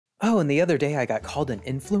Oh, and the other day I got called an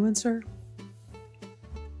influencer?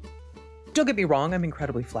 Don't get me wrong, I'm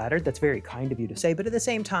incredibly flattered. That's very kind of you to say, but at the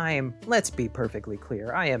same time, let's be perfectly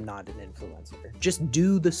clear. I am not an influencer. Just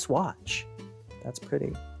do the swatch. That's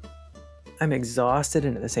pretty. I'm exhausted,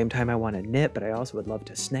 and at the same time I want to knit, but I also would love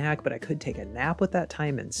to snack, but I could take a nap with that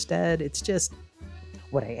time instead. It's just,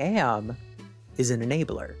 what I am is an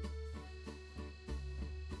enabler.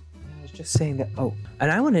 I was just saying that, oh,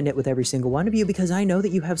 and I want to knit with every single one of you because I know that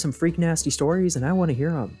you have some freak nasty stories and I want to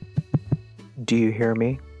hear them. Do you hear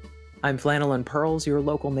me? I'm Flannel and Pearls, your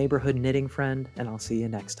local neighborhood knitting friend, and I'll see you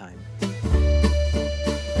next time.